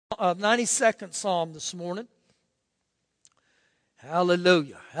92nd Psalm this morning.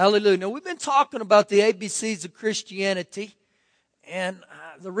 Hallelujah. Hallelujah. Now, we've been talking about the ABCs of Christianity. And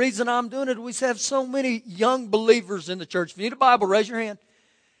the reason I'm doing it, we have so many young believers in the church. If you need a Bible, raise your hand.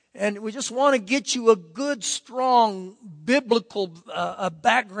 And we just want to get you a good, strong, biblical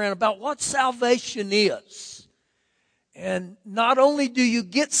background about what salvation is. And not only do you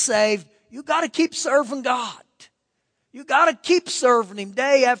get saved, you got to keep serving God. You got to keep serving Him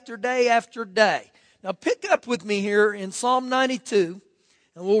day after day after day. Now pick up with me here in Psalm 92,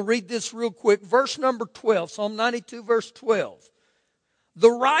 and we'll read this real quick. Verse number 12, Psalm 92, verse 12.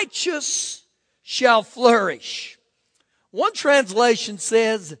 The righteous shall flourish. One translation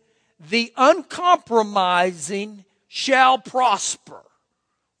says, the uncompromising shall prosper.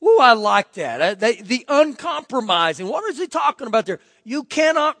 Ooh, I like that. The uncompromising. What is he talking about there? You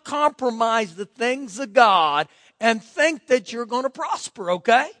cannot compromise the things of God and think that you're going to prosper,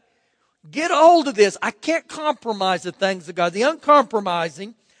 okay? Get a hold of this. I can't compromise the things of God. The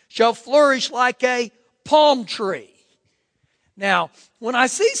uncompromising shall flourish like a palm tree. Now, when I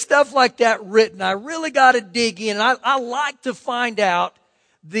see stuff like that written, I really got to dig in. I like to find out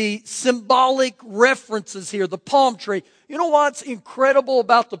the symbolic references here, the palm tree. You know what's incredible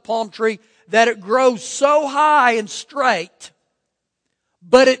about the palm tree? That it grows so high and straight,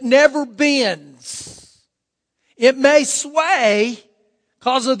 but it never bends. It may sway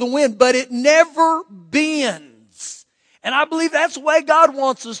because of the wind, but it never bends. And I believe that's the way God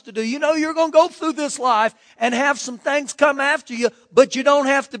wants us to do. You know, you're going to go through this life and have some things come after you, but you don't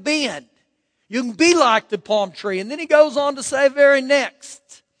have to bend. You can be like the palm tree. And then he goes on to say very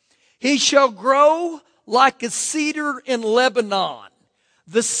next, he shall grow like a cedar in Lebanon.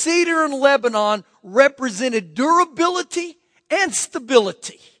 The cedar in Lebanon represented durability and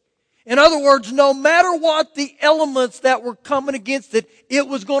stability. In other words, no matter what the elements that were coming against it, it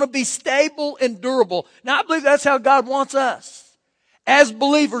was going to be stable and durable. Now, I believe that's how God wants us. As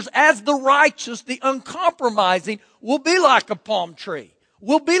believers, as the righteous, the uncompromising, we'll be like a palm tree.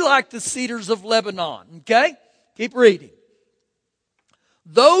 We'll be like the cedars of Lebanon. Okay? Keep reading.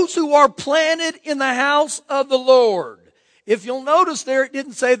 Those who are planted in the house of the Lord. If you'll notice there, it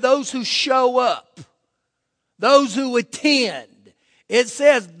didn't say those who show up. Those who attend. It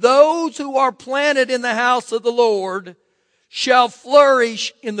says, those who are planted in the house of the Lord shall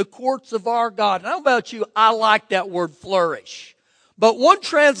flourish in the courts of our God. And I don't know about you, I like that word flourish. But one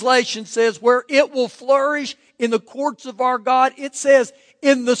translation says where it will flourish in the courts of our God, it says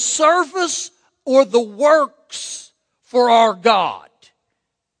in the service or the works for our God.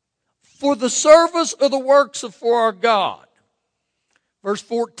 For the service or the works for our God. Verse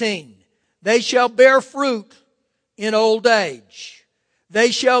 14, they shall bear fruit in old age.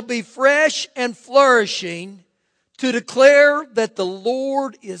 They shall be fresh and flourishing to declare that the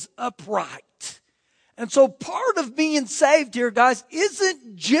Lord is upright. And so part of being saved here, guys,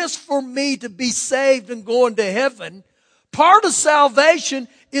 isn't just for me to be saved and going to heaven. Part of salvation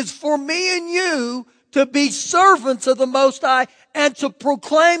is for me and you to be servants of the Most High and to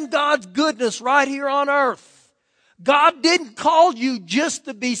proclaim God's goodness right here on earth. God didn't call you just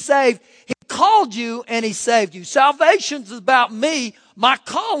to be saved. He called you and He saved you. Salvation is about me. My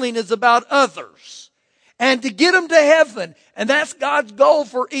calling is about others. And to get them to heaven. And that's God's goal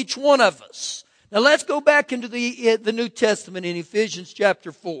for each one of us. Now let's go back into the New Testament in Ephesians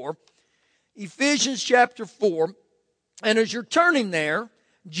chapter 4. Ephesians chapter 4. And as you're turning there,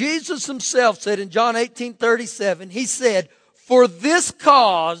 Jesus Himself said in John 18:37, He said, for this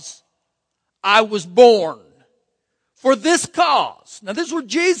cause I was born. For this cause. Now these were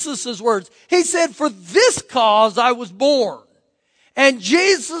Jesus' words. He said, for this cause I was born. And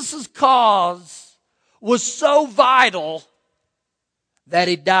Jesus' cause was so vital that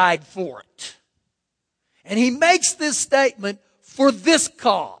He died for it. And He makes this statement, for this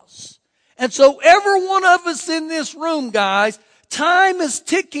cause. And so every one of us in this room, guys, time is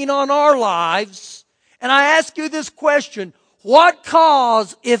ticking on our lives. And I ask you this question, what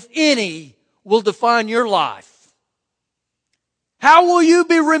cause, if any, will define your life? How will you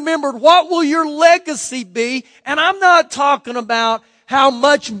be remembered? What will your legacy be? And I'm not talking about how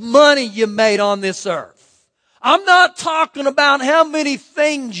much money you made on this earth. I'm not talking about how many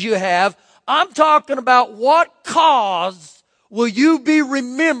things you have. I'm talking about what cause will you be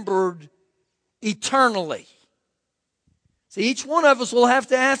remembered eternally? See, each one of us will have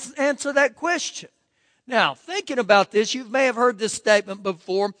to answer that question. Now, thinking about this, you may have heard this statement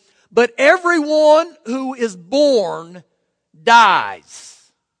before, but everyone who is born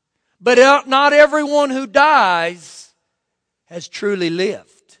dies. But not everyone who dies has truly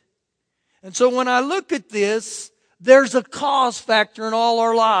lived. And so when I look at this, there's a cause factor in all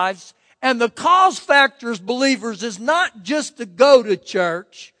our lives. And the cause factor as believers is not just to go to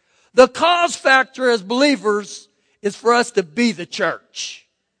church. The cause factor as believers is for us to be the church.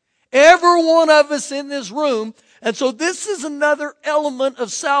 Every one of us in this room. And so this is another element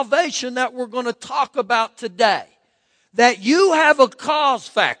of salvation that we're going to talk about today. That you have a cause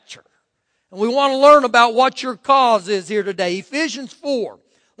factor. And we want to learn about what your cause is here today. Ephesians 4.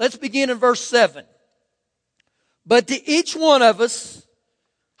 Let's begin in verse 7. But to each one of us,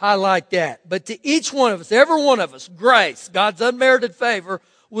 highlight that. But to each one of us, every one of us, grace, God's unmerited favor,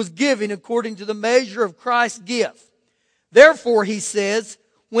 was given according to the measure of Christ's gift. Therefore, he says,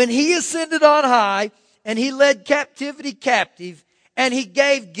 when he ascended on high, and he led captivity captive, and he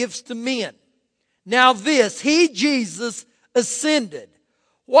gave gifts to men. Now this, he, Jesus, ascended.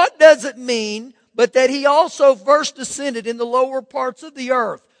 What does it mean but that he also first ascended in the lower parts of the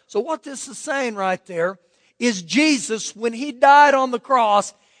earth? So what this is saying right there is Jesus, when he died on the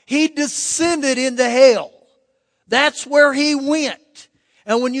cross, he descended into hell. That's where he went.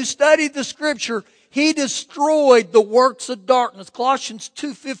 And when you study the scripture, he destroyed the works of darkness. Colossians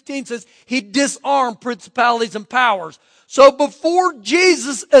 2:15 says he disarmed principalities and powers. So before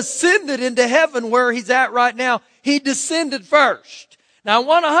Jesus ascended into heaven where he's at right now, he descended first. Now I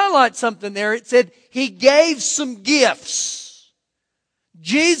want to highlight something there. It said he gave some gifts.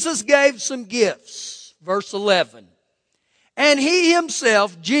 Jesus gave some gifts. Verse 11. And he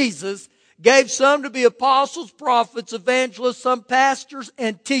himself, Jesus, gave some to be apostles, prophets, evangelists, some pastors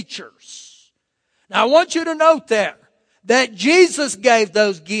and teachers. Now I want you to note there that Jesus gave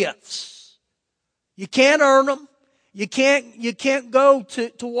those gifts. You can't earn them. You can't go to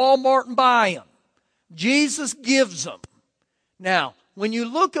Walmart and buy them. Jesus gives them. Now, when you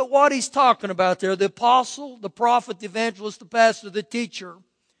look at what he's talking about there, the apostle, the prophet, the evangelist, the pastor, the teacher,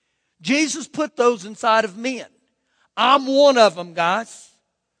 Jesus put those inside of men. I'm one of them, guys.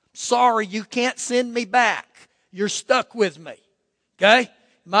 Sorry, you can't send me back. You're stuck with me. Okay?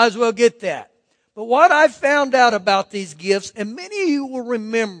 Might as well get that. But what I found out about these gifts, and many of you will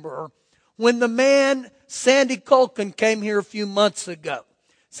remember when the man Sandy Culkin came here a few months ago.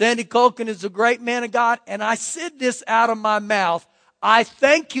 Sandy Culkin is a great man of God, and I said this out of my mouth. I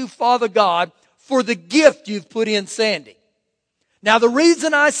thank you, Father God, for the gift you've put in Sandy. Now, the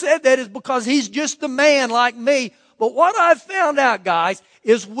reason I said that is because he's just a man like me. But what I've found out, guys,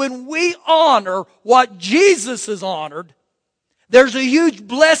 is when we honor what Jesus has honored, there's a huge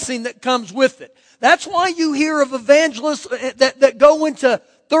blessing that comes with it. That's why you hear of evangelists that go into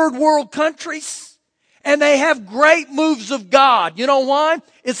third world countries and they have great moves of God. You know why?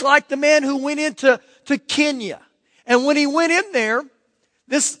 It's like the man who went into Kenya. And when he went in there,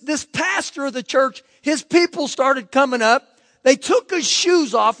 this pastor of the church, his people started coming up. They took his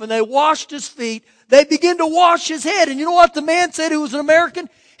shoes off and they washed his feet. They began to wash his head. And you know what the man said who was an American?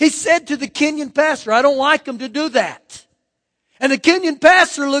 He said to the Kenyan pastor, I don't like him to do that. And the Kenyan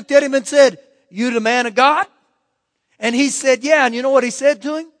pastor looked at him and said, you the man of God? And he said, yeah. And you know what he said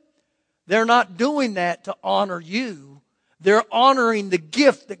to him? They're not doing that to honor you. They're honoring the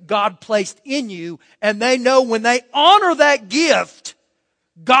gift that God placed in you. And they know when they honor that gift,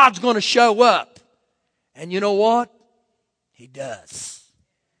 God's going to show up. And you know what? He does.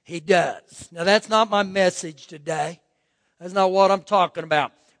 He does. Now that's not my message today. That's not what I'm talking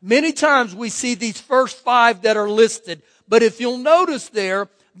about. Many times we see these first 5 that are listed. But if you'll notice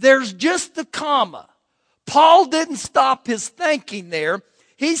there's just the comma. Paul didn't stop his thinking there.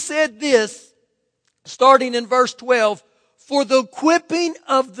 He said this, starting in verse 12, for the equipping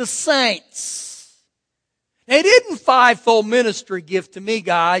of the saints. Now, it isn't 5-fold ministry gift to me,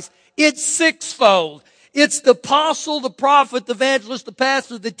 guys. It's 6-fold. It's the apostle, the prophet, the evangelist, the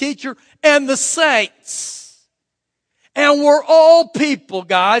pastor, the teacher, and the saints. And we're all people,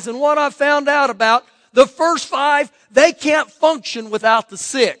 guys. And what I found out about, the first 5, they can't function without the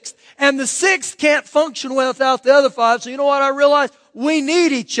 6th. And the 6th can't function without the other 5. So you know what I realized? We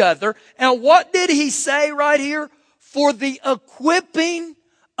need each other. And what did he say right here? For the equipping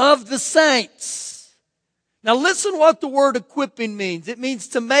of the saints. Now listen what the word equipping means. It means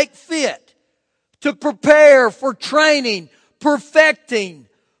to make fit. To prepare for training, perfecting,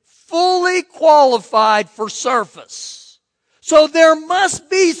 fully qualified for service. So there must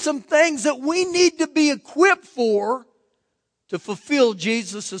be some things that we need to be equipped for to fulfill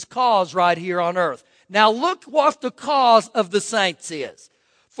Jesus' cause right here on earth. Now look what the cause of the saints is.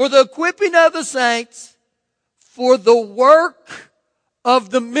 For the equipping of the saints, for the work of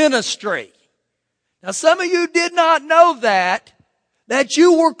the ministry. Now some of you did not know that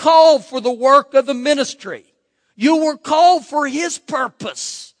you were called for the work of the ministry. You were called for His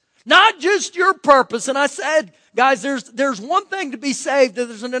purpose. Not just your purpose. And I said, guys, there's one thing to be saved and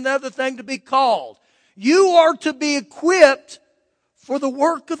there's another thing to be called. You are to be equipped for the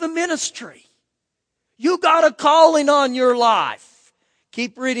work of the ministry. You got a calling on your life.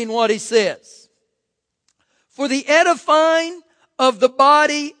 Keep reading what he says. For the edifying of the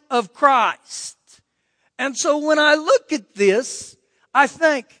body of Christ. And so when I look at this, I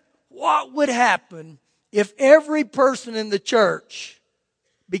think, what would happen if every person in the church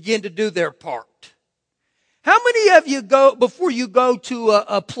begin to do their part? How many of you go, before you go to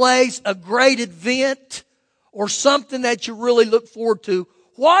a place, a great event, or something that you really look forward to,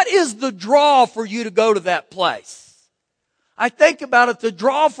 what is the draw for you to go to that place? I think about it, the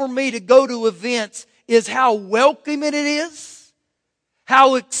draw for me to go to events is how welcoming it is,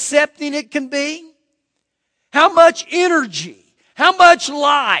 how accepting it can be, how much energy, how much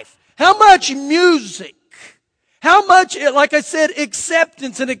life, how much music, how much, like I said,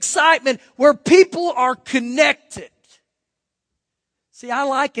 acceptance and excitement where people are connected. See, I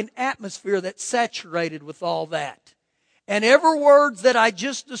like an atmosphere that's saturated with all that. And every words that I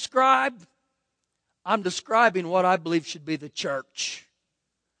just described, I'm describing what I believe should be the church.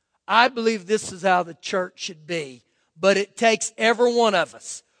 I believe this is how the church should be. But it takes every one of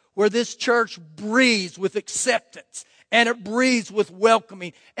us where this church breathes with acceptance. And it breathes with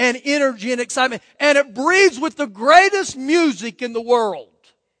welcoming and energy and excitement. And it breathes with the greatest music in the world.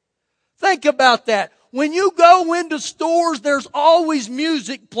 Think about that. When you go into stores, there's always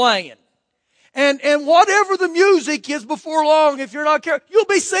music playing. And whatever the music is before long, if you're not careful, you'll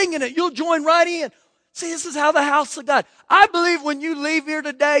be singing it. You'll join right in. See, this is how the house of God. I believe when you leave here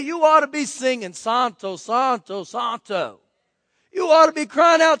today, you ought to be singing Santo, Santo, Santo. You ought to be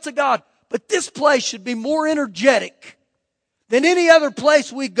crying out to God. But this place should be more energetic than any other place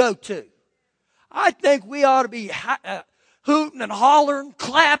we go to. I think we ought to be hooting and hollering,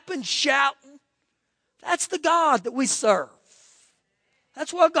 clapping, shouting. That's the God that we serve.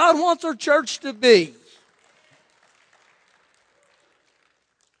 That's what God wants our church to be.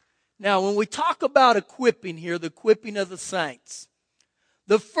 Now, when we talk about equipping here, the equipping of the saints,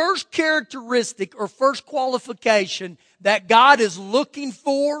 the first characteristic or first qualification that God is looking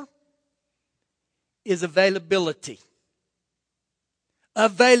for is availability.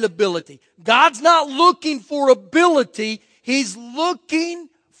 Availability. God's not looking for ability. He's looking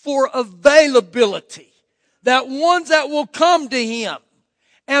for availability. That ones that will come to Him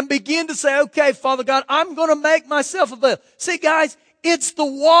and begin to say, okay, Father God, I'm going to make myself available. See, guys, it's the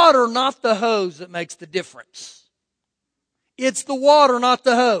water, not the hose, that makes the difference. It's the water, not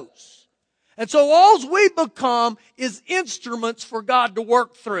the hose. And so all we become is instruments for God to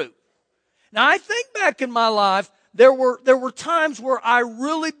work through. Now, I think back in my life, there were times where I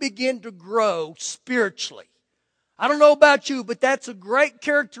really began to grow spiritually. I don't know about you, but that's a great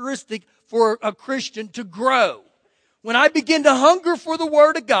characteristic for a Christian, to grow. When I begin to hunger for the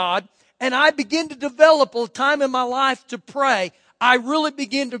Word of God and I begin to develop a time in my life to pray, I really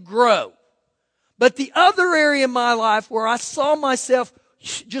begin to grow. But the other area in my life where I saw myself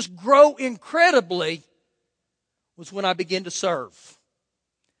just grow incredibly was when I began to serve.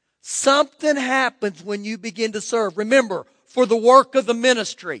 Something happens when you begin to serve. Remember, for the work of the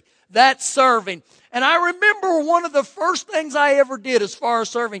ministry, that's serving. And I remember one of the first things I ever did as far as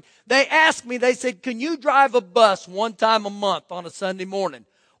serving, they asked me, they said, can you drive a bus one time a month on a Sunday morning?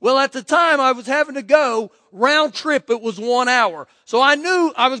 Well, at the time I was having to go round trip, it was 1 hour. So I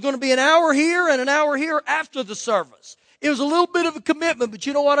knew I was going to be an hour here and an hour here after the service. It was a little bit of a commitment, but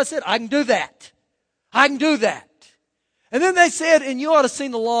you know what I said? I can do that. I can do that. And then they said, and you ought to have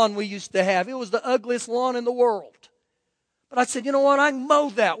seen the lawn we used to have. It was the ugliest lawn in the world. But I said, you know what? I can mow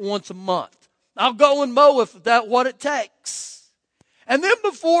that once a month. I'll go and mow if that's what it takes. And then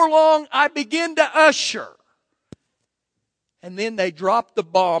before long, I began to usher. And then they dropped the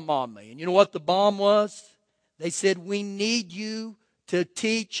bomb on me. And you know what the bomb was? They said, we need you to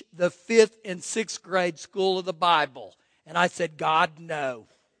teach the 5th and 6th grade school of the Bible. And I said, God, no.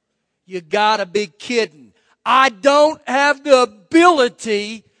 You gotta be kidding. I don't have the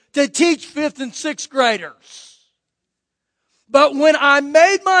ability to teach 5th and 6th graders. But when I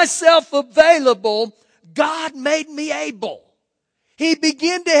made myself available, God made me able. He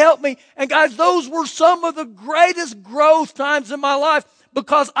began to help me. And guys, those were some of the greatest growth times in my life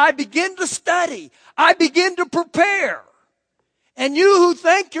because I began to study. I began to prepare. And you who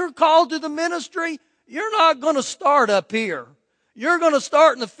think you're called to the ministry, you're not going to start up here. You're going to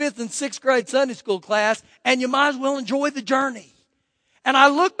start in the 5th and 6th grade Sunday school class, and you might as well enjoy the journey. And I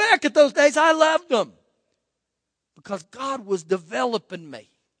look back at those days, I loved them because God was developing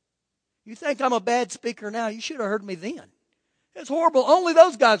me. You think I'm a bad speaker now? You should have heard me then. It's horrible. Only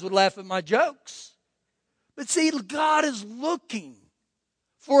those guys would laugh at my jokes. But see, God is looking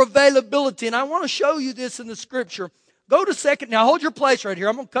for availability. And I want to show you this in the Scripture. Go to now hold your place right here.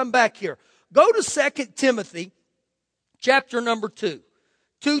 I'm going to come back here. Go to 2 Timothy, chapter number 2.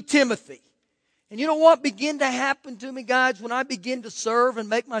 2 Timothy. And you know what began to happen to me, guys, when I began to serve and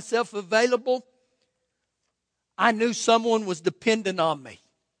make myself available? I knew someone was dependent on me.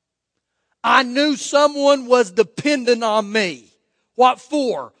 I knew someone was dependent on me. What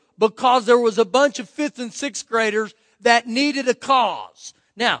for? Because there was a bunch of 5th and 6th graders that needed a cause.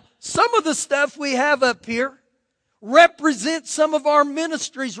 Now, some of the stuff we have up here represents some of our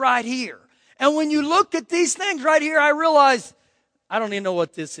ministries right here. And when you look at these things right here, I realize, I don't even know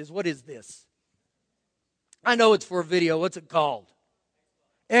what this is. What is this? I know it's for a video. What's it called?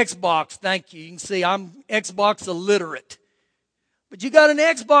 Xbox. Thank you. You can see I'm Xbox illiterate. But you got an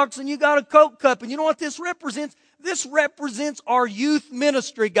Xbox and you got a Coke cup. And you know what this represents? This represents our youth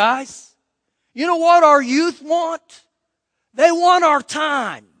ministry, guys. You know what our youth want? They want our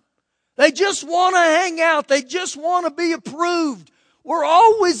time. They just want to hang out. They just want to be approved. We're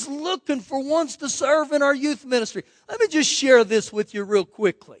always looking for ones to serve in our youth ministry. Let me just share this with you real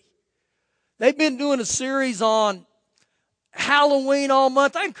quickly. They've been doing a series on Halloween all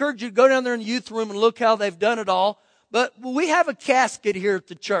month. I encourage you to go down there in the youth room and look how they've done it all. But we have a casket here at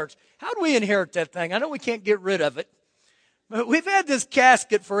the church. How do we inherit that thing? I know we can't get rid of it. But we've had this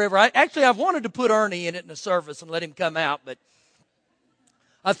casket forever. I've wanted to put Ernie in it in the service and let him come out. But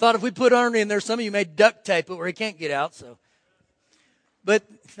I thought if we put Ernie in there, some of you may duct tape it where he can't get out. But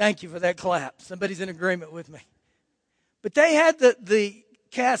thank you for that clap. Somebody's in agreement with me. But they had the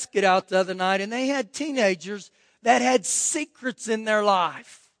casket out the other night, and they had teenagers that had secrets in their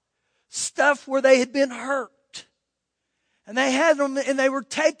life. Stuff where they had been hurt. And they had them, and they were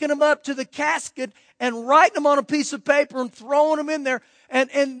taking them up to the casket and writing them on a piece of paper and throwing them in there.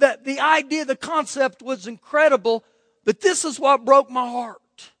 And the idea, the concept was incredible. But this is what broke my heart.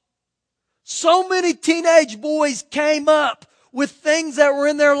 So many teenage boys came up with things that were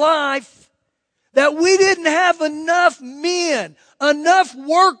in their life that we didn't have enough men, enough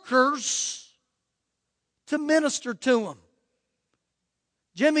workers to minister to them.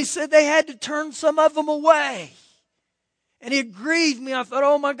 Jimmy said they had to turn some of them away. And it grieved me. I thought,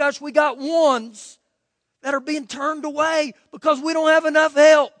 oh my gosh, we got ones that are being turned away because we don't have enough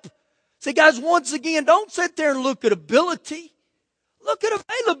help. See, guys, once again, don't sit there and look at ability. Look at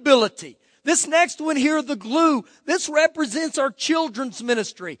availability. This next one here, the glue, this represents our children's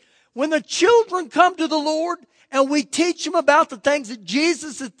ministry. When the children come to the Lord and we teach them about the things of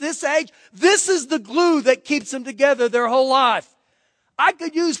Jesus at this age, this is the glue that keeps them together their whole life. I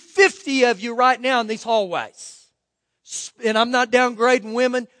could use 50 of you right now in these hallways. And I'm not downgrading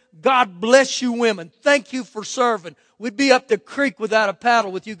women. God bless you women. Thank you for serving. We'd be up the creek without a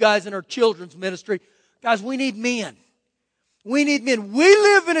paddle with you guys in our children's ministry. Guys, we need men. We need men. We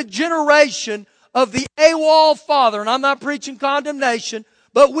live in a generation of the AWOL father, and I'm not preaching condemnation,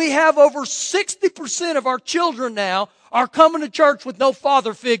 but we have over 60% of our children now are coming to church with no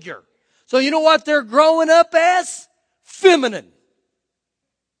father figure. So you know what they're growing up as? Feminine.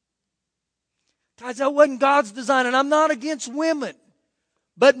 Guys, that wasn't God's design, and I'm not against women.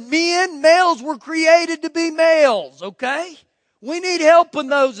 But males were created to be males, okay? We need help in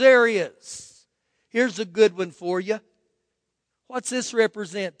those areas. Here's a good one for you. What's this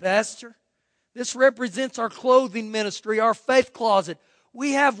represent, Pastor? This represents our clothing ministry, our faith closet.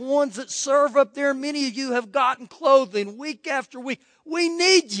 We have ones that serve up there. Many of you have gotten clothing week after week. We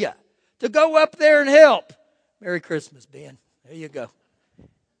need you to go up there and help. Merry Christmas, Ben. There you go.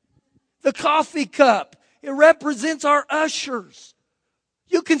 The coffee cup, it represents our ushers.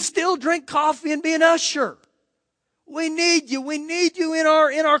 You can still drink coffee and be an usher. We need you. We need you in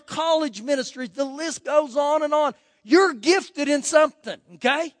our college ministries. The list goes on and on. You're gifted in something,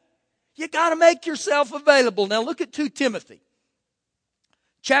 okay? You got to make yourself available. Now look at 2 Timothy.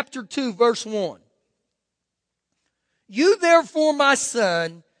 Chapter 2, verse 1. You therefore, my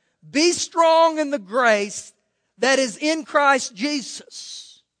son, be strong in the grace that is in Christ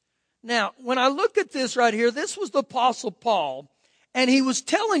Jesus. Now, when I look at this right here, this was the Apostle Paul, and he was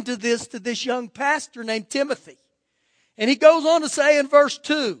telling to this young pastor named Timothy. And he goes on to say in verse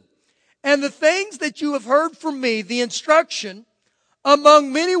 2, and the things that you have heard from me, the instruction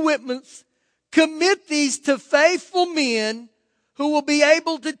among many witnesses, commit these to faithful men who will be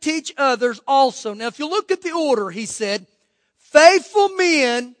able to teach others also. Now, if you look at the order, he said, faithful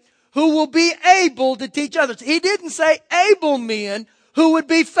men who will be able to teach others. He didn't say able men who would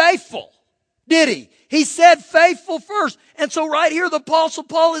be faithful, did he? He said faithful first. And so right here the Apostle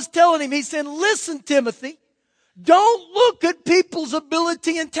Paul is telling him, he said, listen, Timothy, Don't look at people's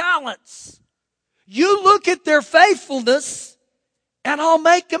ability and talents. You look at their faithfulness, and I'll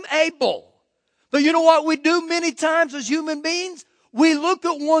make them able. But you know what we do many times as human beings? We look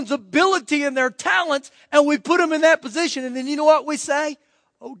at one's ability and their talents, and we put them in that position. And then you know what we say?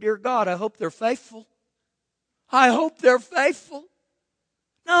 Oh, dear God, I hope they're faithful. I hope they're faithful.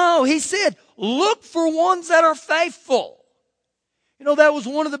 No, he said, look for ones that are faithful. You know, that was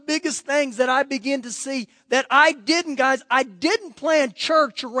one of the biggest things that I began to see that I didn't plan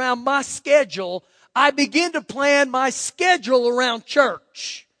church around my schedule. I began to plan my schedule around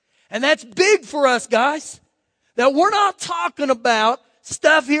church. And that's big for us, guys. That we're not talking about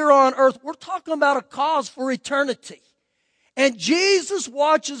stuff here on earth. We're talking about a cause for eternity. And Jesus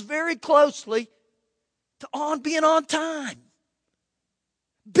watches very closely to being on time.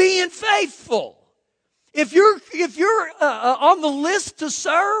 Being faithful. If you're on the list to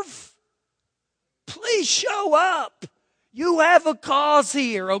serve, please show up. You have a cause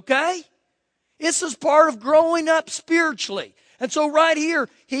here, okay? This is part of growing up spiritually. And so right here,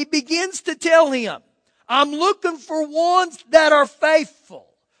 he begins to tell him, I'm looking for ones that are faithful.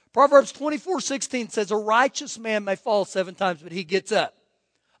 Proverbs 24:16 says, a righteous man may fall 7 times, but he gets up.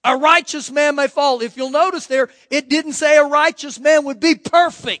 A righteous man may fall. If you'll notice there, it didn't say a righteous man would be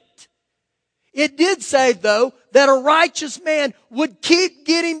perfect. It did say, though, that a righteous man would keep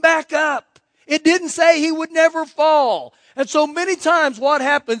getting back up. It didn't say he would never fall. And so many times what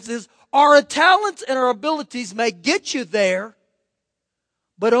happens is our talents and our abilities may get you there,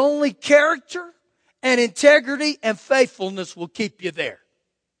 but only character and integrity and faithfulness will keep you there.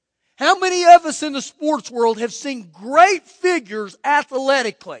 How many of us in the sports world have seen great figures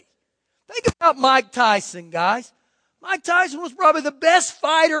athletically? Think about Mike Tyson, guys. Mike Tyson was probably the best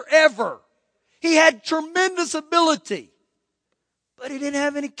fighter ever. He had tremendous ability, but he didn't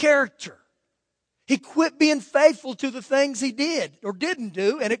have any character. He quit being faithful to the things he did or didn't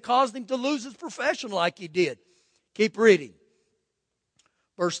do, and it caused him to lose his profession like he did. Keep reading.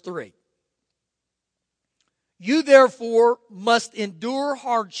 Verse 3. You therefore must endure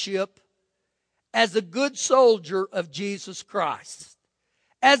hardship as a good soldier of Jesus Christ.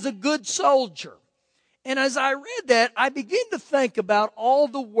 As a good soldier. And as I read that, I began to think about all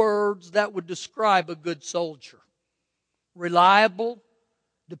the words that would describe a good soldier. Reliable,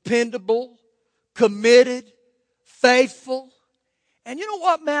 dependable, committed, faithful. And you know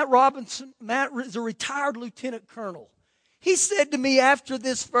what, Matt Robinson? Matt is a retired lieutenant colonel. He said to me after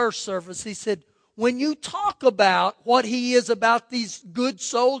this first service, he said, when you talk about what he is about these good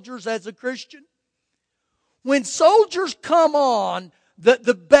soldiers as a Christian, when soldiers come on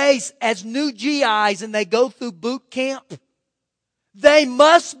the base as new GIs and they go through boot camp, they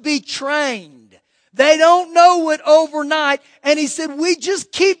must be trained. They don't know it overnight. And he said, we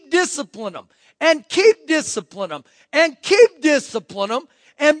just keep disciplining them and keep disciplining them and keep disciplining them.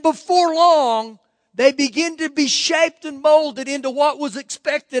 And before long, they begin to be shaped and molded into what was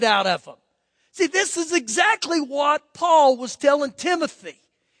expected out of them. See, this is exactly what Paul was telling Timothy.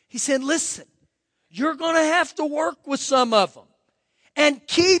 He said, listen, you're going to have to work with some of them and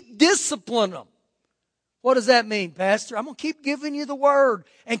keep disciplining them. What does that mean, Pastor? I'm going to keep giving you the word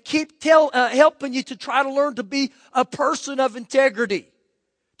and keep helping you to try to learn to be a person of integrity,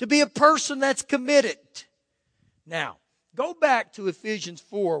 to be a person that's committed. Now, go back to Ephesians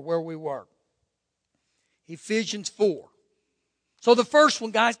 4 where we were. Ephesians 4. So the first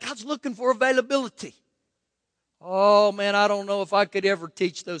one, guys, God's looking for availability. Oh, man, I don't know if I could ever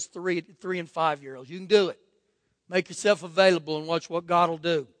teach those 3 and 5-year-olds. You can do it. Make yourself available and watch what God will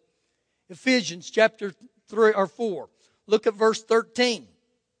do. Ephesians chapter 3 or 4. Look at verse 13.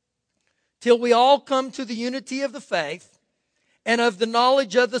 Till we all come to the unity of the faith and of the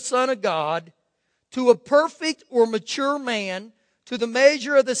knowledge of the Son of God, to a perfect or mature man, to the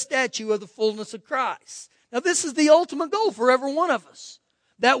measure of the stature of the fullness of Christ. Now this is the ultimate goal for every one of us.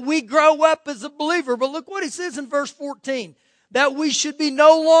 That we grow up as a believer. But look what he says in verse 14. That we should be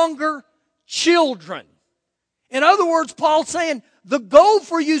no longer children. In other words, Paul's saying, the goal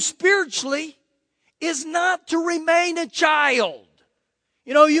for you spiritually is not to remain a child.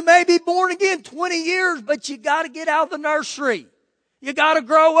 You know, you may be born again 20 years, but you got to get out of the nursery. You got to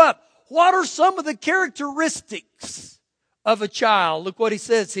grow up. What are some of the characteristics of a child? Look what he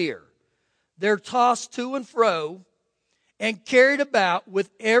says here. They're tossed to and fro and carried about with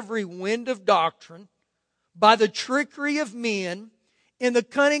every wind of doctrine by the trickery of men in the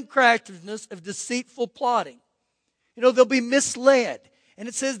cunning craftiness of deceitful plotting. You know, they'll be misled. And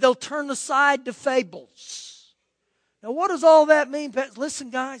it says they'll turn aside to fables. Now, what does all that mean?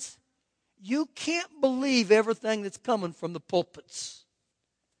 Listen, guys, you can't believe everything that's coming from the pulpits.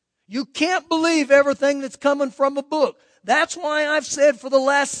 You can't believe everything that's coming from a book. That's why I've said for the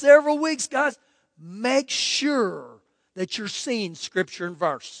last several weeks, guys, make sure that you're seeing Scripture and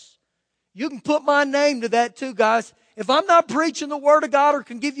verse. You can put my name to that too, guys. If I'm not preaching the Word of God or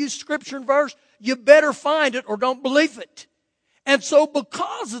can give you Scripture and verse, you better find it or don't believe it. And so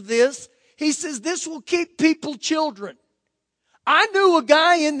because of this, he says this will keep people children. I knew a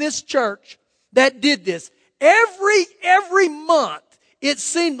guy in this church that did this. Every month, it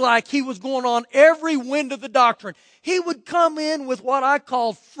seemed like he was going on every wind of the doctrine. He would come in with what I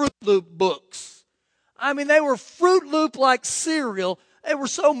call Fruit Loop books. I mean, they were Fruit Loop like cereal. They were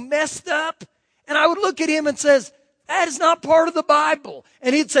so messed up. And I would look at him and says, that is not part of the Bible.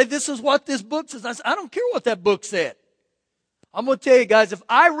 And he'd say, this is what this book says. I said, I don't care what that book said. I'm going to tell you guys, if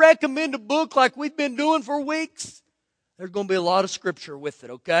I recommend a book like we've been doing for weeks, there's going to be a lot of Scripture with it,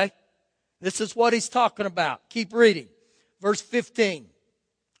 okay? This is what he's talking about. Keep reading. Verse 15.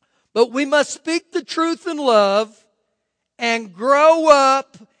 But we must speak the truth in love and grow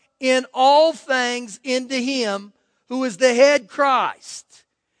up in all things into Him who is the head, Christ.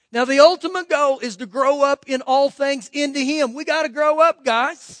 Now the ultimate goal is to grow up in all things into Him. We got to grow up,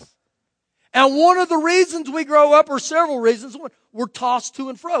 guys. And one of the reasons we grow up, or several reasons, we're tossed to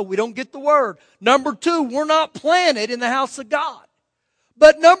and fro. We don't get the Word. Number two, we're not planted in the house of God.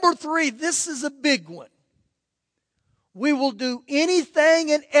 But number three, this is a big one. We will do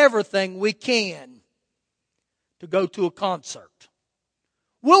anything and everything we can to go to a concert.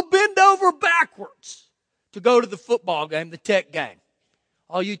 We'll bend over backwards to go to the football game, the Tech game.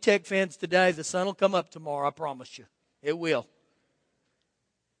 All you Tech fans today, the sun will come up tomorrow, I promise you. It will.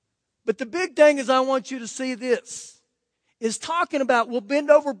 But the big thing is I want you to see this. Is talking about we'll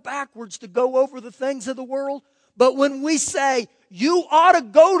bend over backwards to go over the things of the world. But when we say, you ought to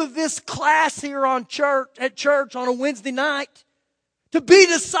go to this class here at church on a Wednesday night to be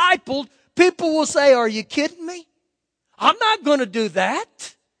discipled, people will say, are you kidding me? I'm not going to do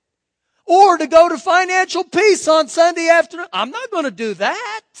that. Or to go to financial peace on Sunday afternoon. I'm not going to do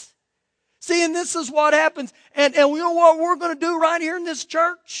that. See, and this is what happens. And you know what we're going to do right here in this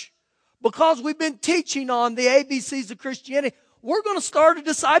church? Because we've been teaching on the ABCs of Christianity, we're going to start a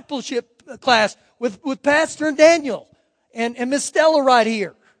discipleship class with Pastor and Daniel and Miss Stella right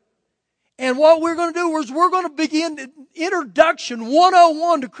here. And what we're going to do is we're going to begin the introduction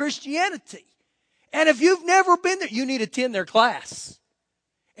 101 to Christianity. And if you've never been there, you need to attend their class.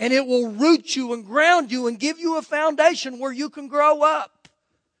 And it will root you and ground you and give you a foundation where you can grow up.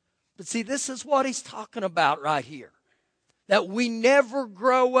 But see, this is what he's talking about right here. That we never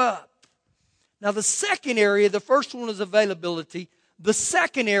grow up. Now the second area, the first one is availability. The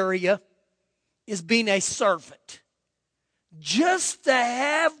second area is being a servant. Just to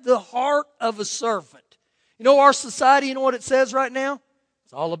have the heart of a servant. You know our society, you know what it says right now?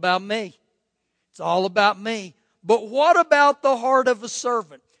 It's all about me. It's all about me. But what about the heart of a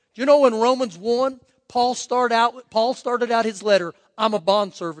servant? Do you know in Romans 1, Paul started out his letter, I'm a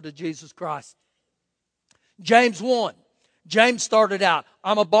bondservant of Jesus Christ. James 1, James started out,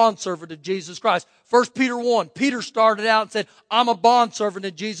 I'm a bondservant of Jesus Christ. 1 Peter 1, Peter started out and said, I'm a bondservant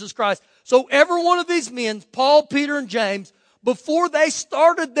of Jesus Christ. So every one of these men, Paul, Peter, and James, before they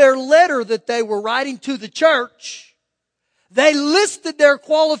started their letter that they were writing to the church, they listed their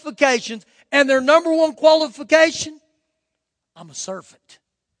qualifications, and their number one qualification, I'm a servant.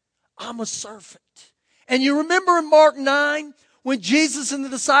 I'm a servant. And you remember in Mark 9, when Jesus and the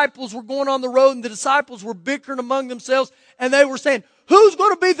disciples were going on the road and the disciples were bickering among themselves and they were saying, who's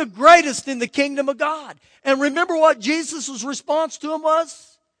going to be the greatest in the kingdom of God? And remember what Jesus' response to them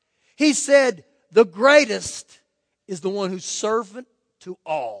was? He said, the greatest is the one who's servant to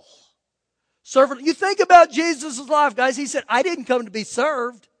all. Servant. You think about Jesus' life, guys. He said, I didn't come to be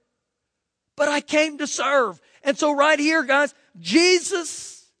served, but I came to serve. And so right here, guys,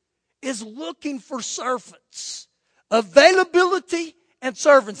 Jesus is looking for servants. Availability and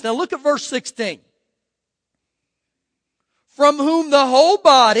servants. Now look at verse 16. From whom the whole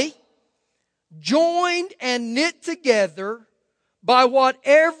body, joined and knit together by what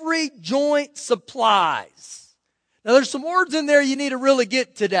every joint supplies. Now there's some words in there you need to really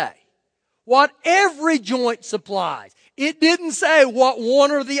get today. What every joint supplies. It didn't say what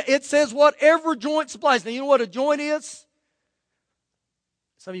one or the, it says what every joint supplies. Now you know what a joint is?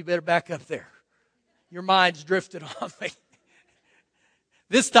 Some of you better back up there. Your mind's drifted on me.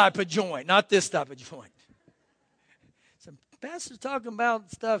 This type of joint, not this type of joint. Some pastor's talking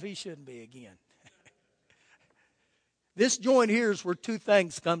about stuff he shouldn't be again. This joint here is where two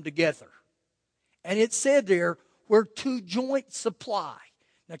things come together. And it said there, where two joints supply.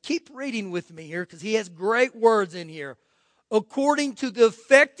 Now keep reading with me here because he has great words in here. according to the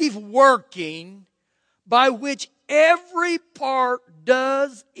effective working by which every part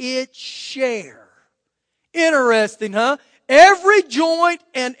does its share. Interesting, huh? Every joint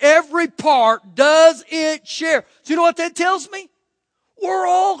and every part does its share. So you know what that tells me? We're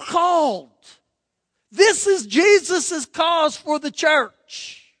all called. This is Jesus' cause for the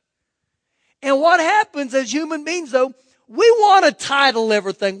church. And what happens as human beings, though, we want to title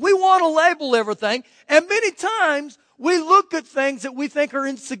everything. We want to label everything. And many times we look at things that we think are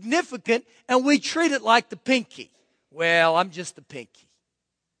insignificant and we treat it like the pinky. Well, I'm just the pinky.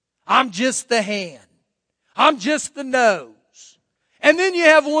 I'm just the hand. I'm just the nose. And then you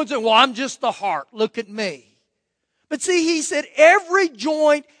have ones that, well, I'm just the heart. Look at me. But see, he said every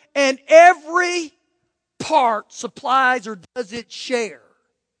joint and every part supplies or does its share.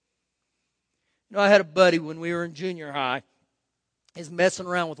 You know, I had a buddy when we were in junior high. He was messing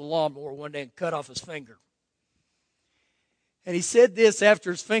around with a lawnmower one day and cut off his finger. And he said this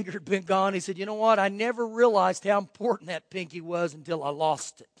after his finger had been gone. He said, you know what? I never realized how important that pinky was until I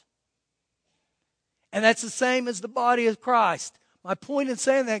lost it. And that's the same as the body of Christ. My point in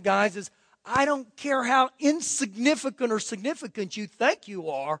saying that, guys, is I don't care how insignificant or significant you think you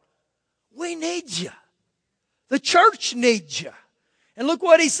are. We need you. The church needs you. And look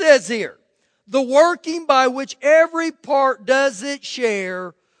what he says here. The working by which every part does its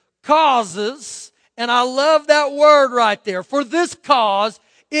share causes, and I love that word right there, for this cause,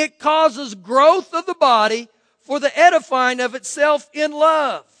 it causes growth of the body for the edifying of itself in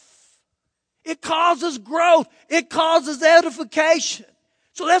love. It causes growth. It causes edification.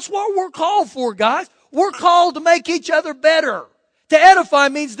 So that's what we're called for, guys. We're called to make each other better. To edify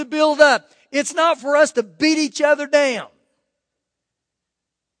means to build up. It's not for us to beat each other down.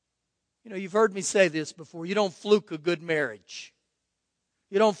 You know, you've heard me say this before. You don't fluke a good marriage.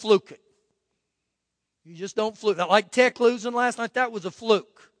 You don't fluke it. You just don't fluke. Now, like Tech losing last night, that was a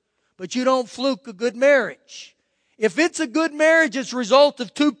fluke. But you don't fluke a good marriage. If it's a good marriage, it's a result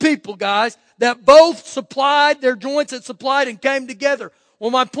of two people, guys, that both supplied, their joints that supplied and came together.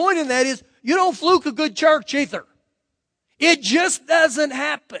 Well, my point in that is, you don't fluke a good church either. It just doesn't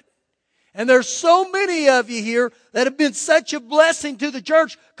happen. And there's so many of you here that have been such a blessing to the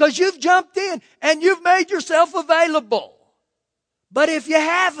church because you've jumped in and you've made yourself available. But if you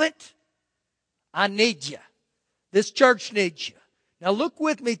haven't, I need you. This church needs you. Now look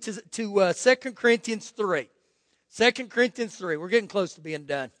with me to 2 Corinthians 3. 2 Corinthians 3. We're getting close to being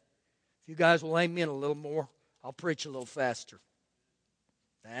done. If you guys will amen a little more, I'll preach a little faster.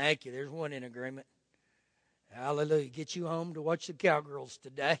 Thank you. There's one in agreement. Hallelujah. Get you home to watch the Cowgirls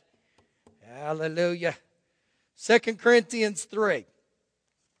today. Hallelujah. 2 Corinthians 3.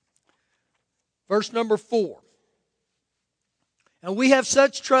 Verse number 4. And we have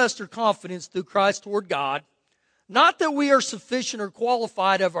such trust or confidence through Christ toward God, not that we are sufficient or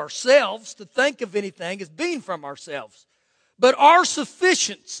qualified of ourselves to think of anything as being from ourselves, but our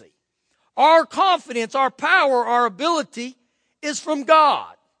sufficiency, our confidence, our power, our ability is from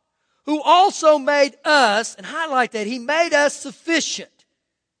God, who also made us, and highlight that, He made us sufficient.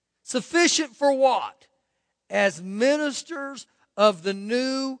 Sufficient for what? As ministers of the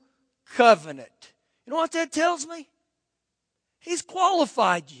new covenant. You know what that tells me? He's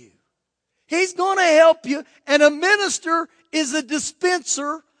qualified you. He's going to help you. And a minister is a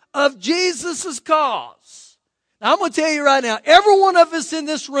dispenser of Jesus' cause. Now I'm going to tell you right now, every one of us in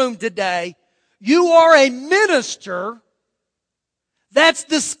this room today, you are a minister that's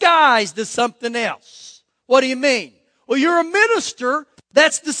disguised as something else. What do you mean? Well, you're a minister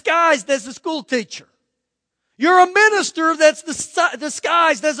that's disguised as a school teacher. You're a minister that's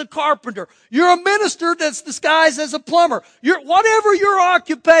disguised as a carpenter. You're a minister that's disguised as a plumber. Whatever your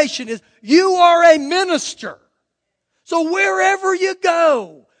occupation is, you are a minister. So wherever you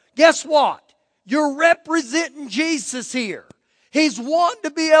go, guess what? You're representing Jesus here. He's wanting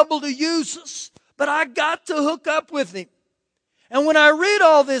to be able to use us, but I got to hook up with Him. And when I read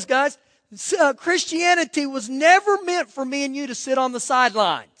all this, guys, Christianity was never meant for me and you to sit on the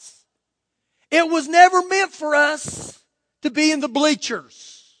sidelines. It was never meant for us to be in the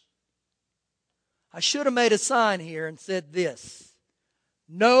bleachers. I should have made a sign here and said this: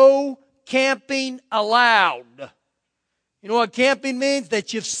 no camping allowed. You know what camping means?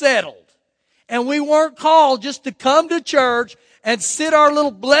 That you've settled. And we weren't called just to come to church and sit our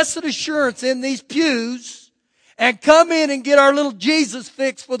little blessed assurance in these pews and come in and get our little Jesus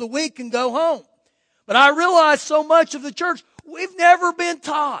fix for the week and go home. But I realize so much of the church, we've never been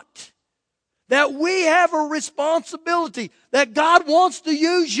taught that we have a responsibility, that God wants to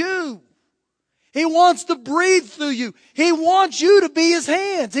use you. He wants to breathe through you. He wants you to be His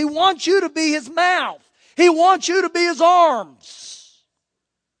hands. He wants you to be His mouth. He wants you to be His arms.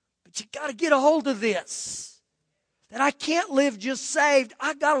 But you got to get a hold of this. That I can't live just saved.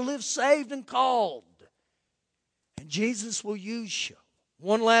 I got to live saved and called. And Jesus will use you.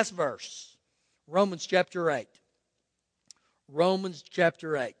 One last verse. Romans chapter 8. Romans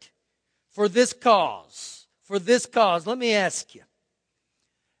chapter 8. For this cause, let me ask you.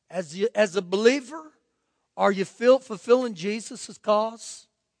 As a believer, are you fulfilling Jesus' cause?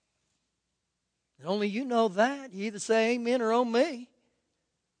 And only you know that. You either say amen or oh me.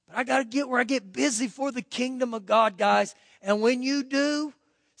 But I got to get where I get busy for the kingdom of God, guys. And when you do,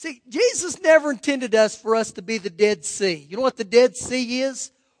 see, Jesus never intended for us to be the Dead Sea. You know what the Dead Sea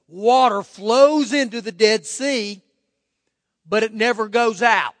is? Water flows into the Dead Sea, but it never goes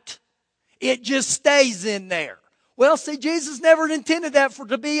out. It just stays in there. Well, see, Jesus never intended that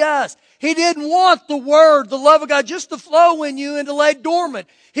to be us. He didn't want the Word, the love of God, just to flow in you and to lay dormant.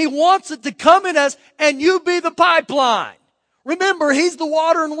 He wants it to come in us and you be the pipeline. Remember, He's the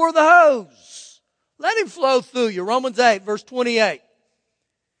water and we're the hose. Let Him flow through you. Romans 8, verse 28.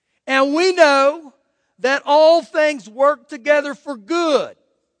 And we know that all things work together for good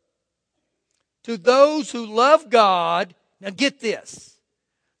to those who love God. Now get this.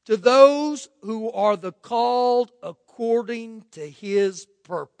 To those who are the called according to His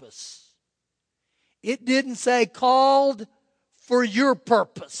purpose. It didn't say called for your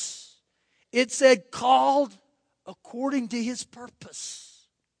purpose. It said called according to His purpose.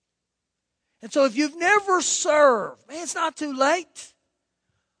 And so if you've never served, man, it's not too late.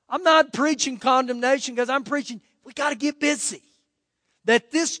 I'm not preaching condemnation because I'm preaching we got to get busy.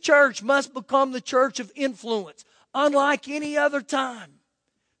 That this church must become the church of influence, unlike any other time.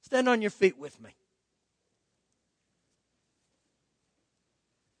 Stand on your feet with me.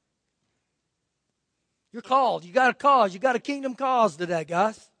 You're called. You got a cause. You got a kingdom cause today,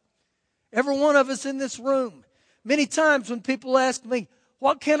 guys. Every one of us in this room. Many times when people ask me,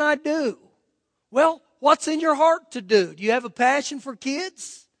 what can I do? Well, what's in your heart to do? Do you have a passion for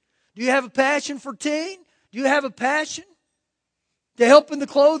kids? Do you have a passion for teen? Do you have a passion to help in the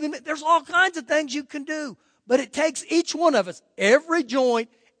clothing? There's all kinds of things you can do. But it takes each one of us, every joint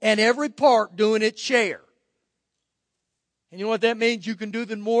and every part doing its share. And you know what that means? You can do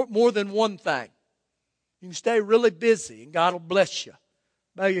more than one thing. You can stay really busy and God will bless you.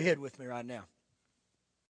 Bow your head with me right now.